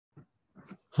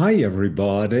Hi,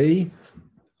 everybody.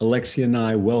 Alexia and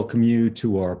I welcome you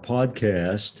to our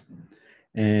podcast.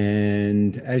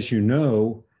 And as you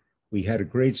know, we had a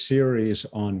great series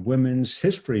on Women's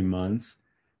History Month,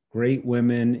 great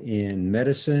women in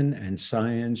medicine and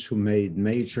science who made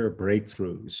major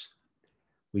breakthroughs.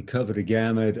 We covered a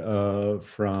gamut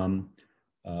from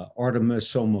Artemis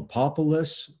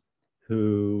Somopoulos,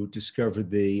 who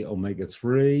discovered the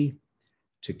omega-3,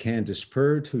 to Candace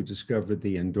Pert, who discovered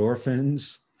the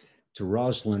endorphins, to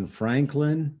Rosalind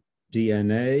Franklin,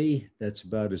 DNA, that's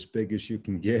about as big as you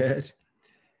can get,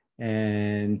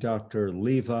 and Dr.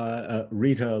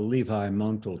 Rita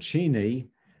Levi-Montalcini,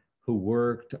 who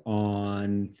worked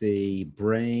on the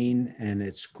brain and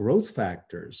its growth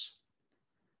factors.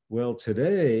 Well,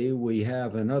 today we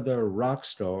have another rock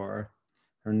star.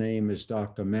 Her name is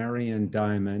Dr. Marian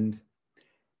Diamond,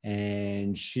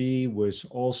 and she was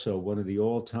also one of the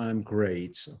all-time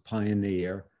greats, a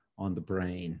pioneer on the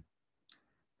brain.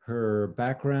 Her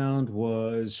background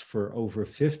was for over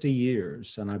 50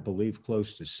 years, and I believe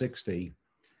close to 60.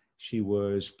 She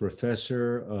was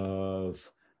professor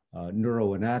of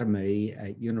neuroanatomy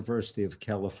at University of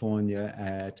California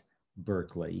at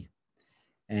Berkeley.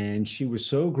 And she was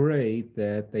so great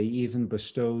that they even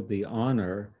bestowed the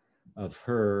honor of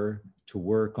her to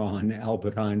work on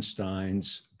Albert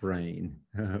Einstein's brain.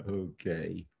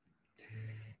 Okay.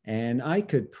 And I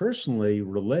could personally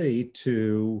relate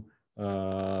to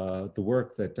the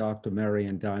work that Dr.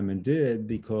 Marian Diamond did,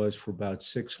 because for about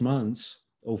 6 months,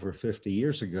 over 50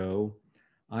 years ago,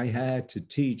 I had to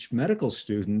teach medical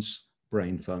students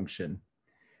brain function,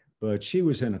 but she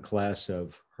was in a class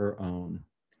of her own.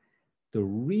 The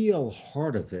real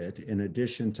heart of it, in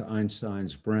addition to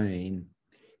Einstein's brain,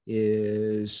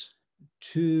 is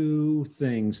two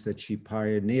things that she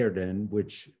pioneered in,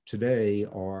 which today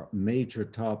are major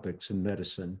topics in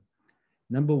medicine.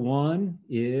 Number one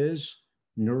is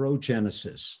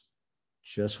neurogenesis,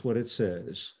 just what it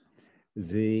says,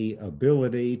 the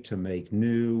ability to make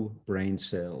new brain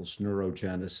cells,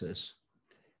 neurogenesis.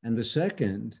 And the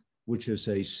second, which is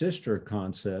a sister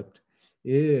concept,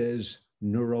 is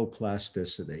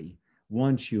neuroplasticity.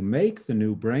 Once you make the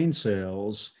new brain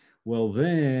cells, well,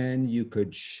 then you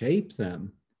could shape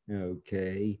them,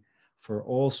 okay, for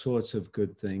all sorts of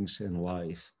good things in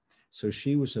life. So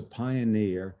she was a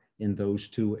pioneer in those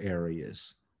two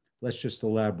areas. Let's just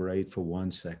elaborate for 1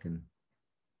 second.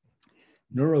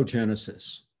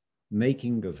 Neurogenesis,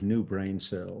 making of new brain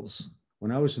cells.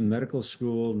 When I was in medical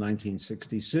school,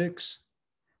 1966,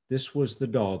 this was the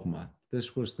dogma,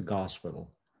 this was the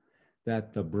gospel,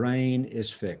 that the brain is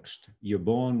fixed. You're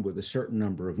born with a certain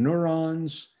number of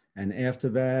neurons, and after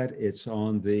that, it's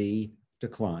on the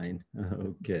decline.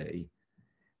 Okay.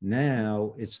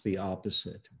 Now it's the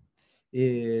opposite,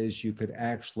 is you could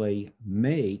actually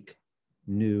make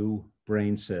new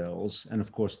brain cells. And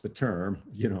of course, the term,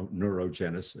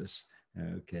 neurogenesis.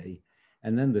 Okay.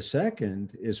 And then the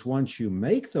second is, once you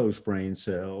make those brain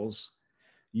cells,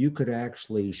 you could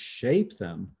actually shape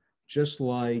them just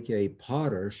like a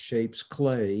potter shapes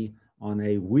clay on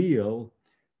a wheel.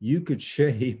 You could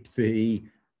shape the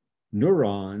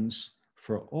neurons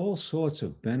for all sorts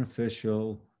of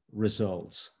beneficial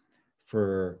results,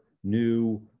 for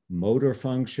new motor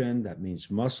function, that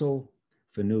means muscle,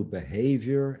 for new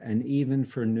behavior, and even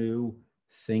for new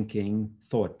thinking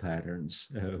thought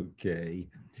patterns. Okay.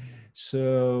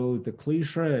 So the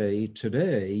cliche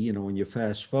today, when you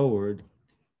fast forward,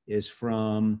 is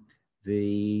from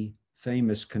the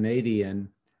famous Canadian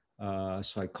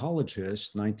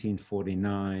psychologist,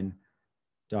 1949,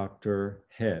 Dr.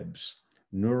 Hebbs.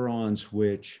 Neurons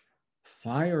which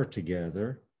fire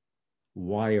together,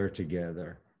 wire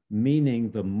together, meaning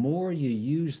the more you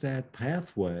use that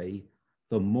pathway,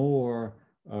 the more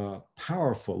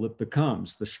powerful it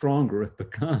becomes, the stronger it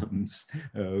becomes.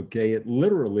 Okay, it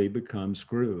literally becomes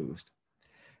grooved.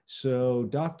 So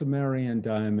Dr. Marian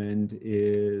Diamond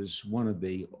is one of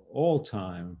the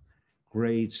all-time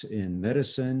greats in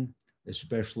medicine,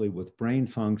 especially with brain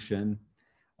function.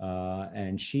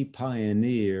 And she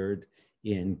pioneered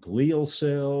in glial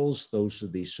cells. Those are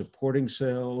the supporting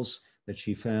cells that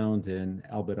she found in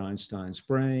Albert Einstein's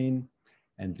brain.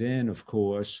 And then, of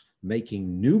course,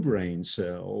 making new brain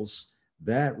cells.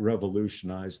 That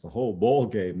revolutionized the whole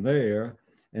ballgame there.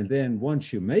 And then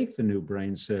once you make the new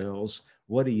brain cells,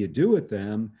 what do you do with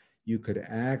them? You could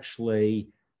actually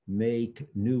make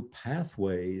new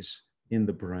pathways in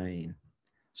the brain.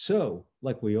 So,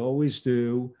 like we always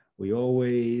do, we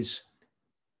always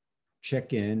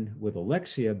check in with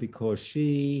Alexia, because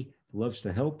she loves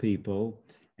to help people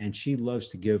and she loves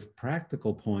to give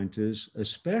practical pointers,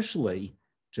 especially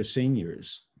to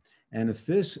seniors. And if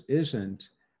this isn't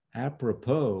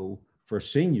apropos for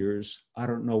seniors, I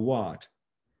don't know what.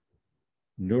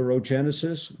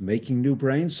 Neurogenesis, making new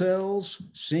brain cells,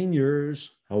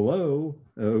 seniors, hello,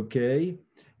 okay.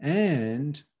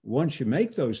 And once you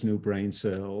make those new brain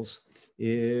cells,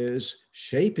 is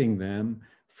shaping them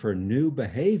for new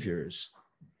behaviors.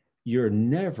 You're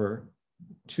never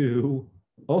too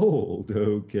old,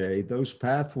 okay? Those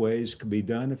pathways can be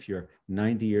done if you're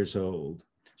 90 years old.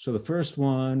 So the first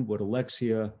one, what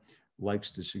Alexia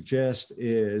likes to suggest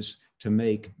is to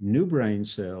make new brain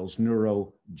cells,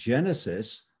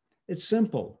 neurogenesis. It's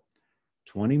simple.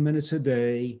 20 minutes a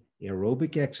day,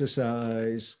 aerobic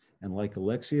exercise, and like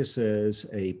Alexia says,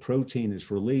 a protein is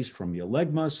released from your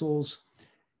leg muscles,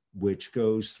 which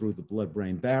goes through the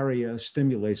blood-brain barrier,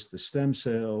 stimulates the stem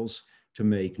cells to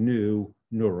make new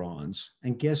neurons.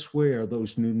 And guess where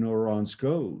those new neurons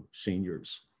go,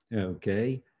 seniors?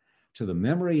 Okay, to the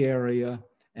memory area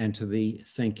and to the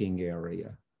thinking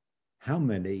area. How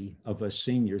many of us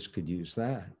seniors could use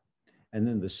that? And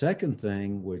then the second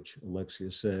thing, which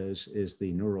Alexia says, is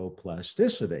the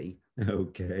neuroplasticity,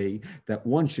 okay, that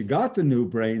once you got the new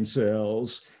brain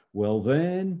cells, well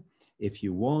then, if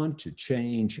you want to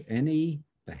change any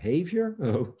behavior,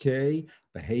 okay,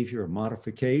 behavior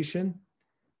modification,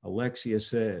 Alexia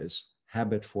says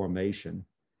habit formation.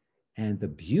 And the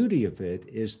beauty of it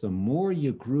is the more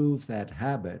you groove that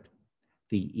habit,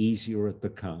 the easier it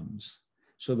becomes.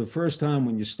 So the first time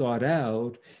when you start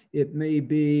out, it may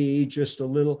be just a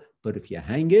little, but if you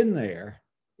hang in there,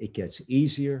 it gets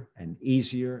easier and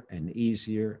easier and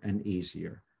easier and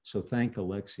easier. So thank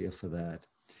Alexia for that.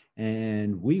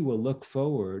 And we will look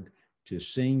forward to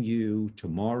seeing you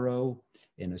tomorrow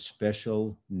in a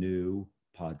special new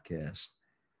podcast.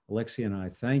 Alexia and I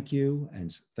thank you,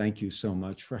 and thank you so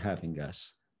much for having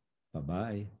us.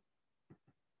 Bye-bye.